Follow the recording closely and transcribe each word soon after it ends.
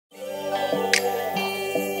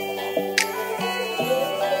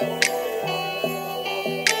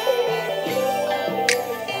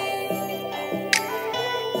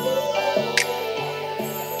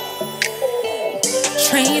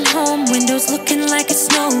looking like a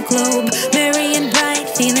snow globe, merry and bright,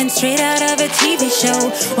 feeling straight out of a TV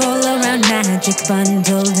show. All around magic,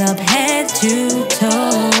 bundled up head to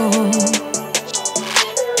toe.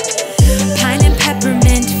 Pine and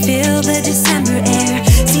peppermint fill the December air,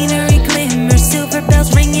 scenery glimmers, silver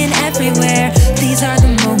bells ringing everywhere. These are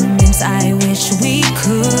the moments I wish we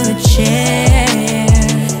could share,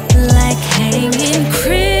 like hanging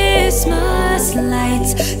Christmas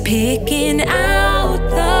lights, picking out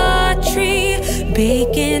the tree,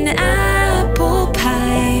 baking apple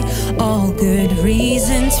pie, all good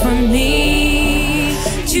reasons for me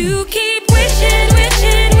to keep wishing,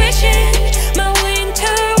 wishing, wishing my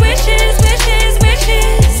winter wishes, wishes,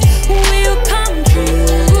 wishes will come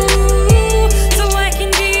true, so I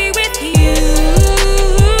can be with you.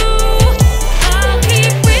 I'll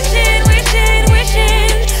keep wishing, wishing,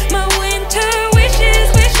 wishing my winter wishes,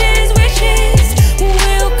 wishes, wishes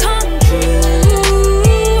will come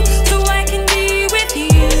true, so I can be with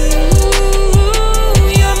you.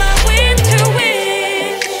 You're my winter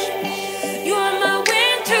wish. You're my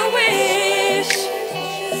winter wish.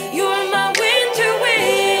 You're my winter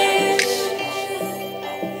wish.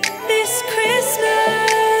 This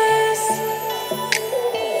Christmas,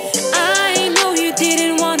 I know you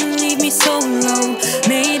didn't want to leave me solo.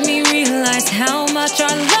 Made me realize how much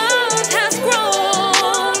our love has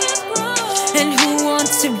grown. And who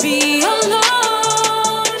wants to be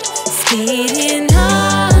alone? Skating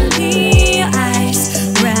on the ice,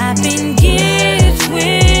 wrapping gifts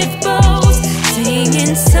with bows,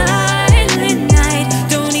 singing Silent Night.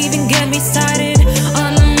 Don't even get me started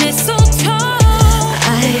on the mistletoe.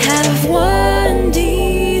 I have one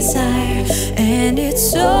desire, and it's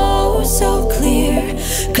so, so clear,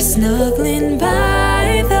 'cause snuggling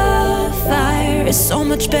by the fire is so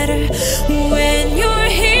much better when you're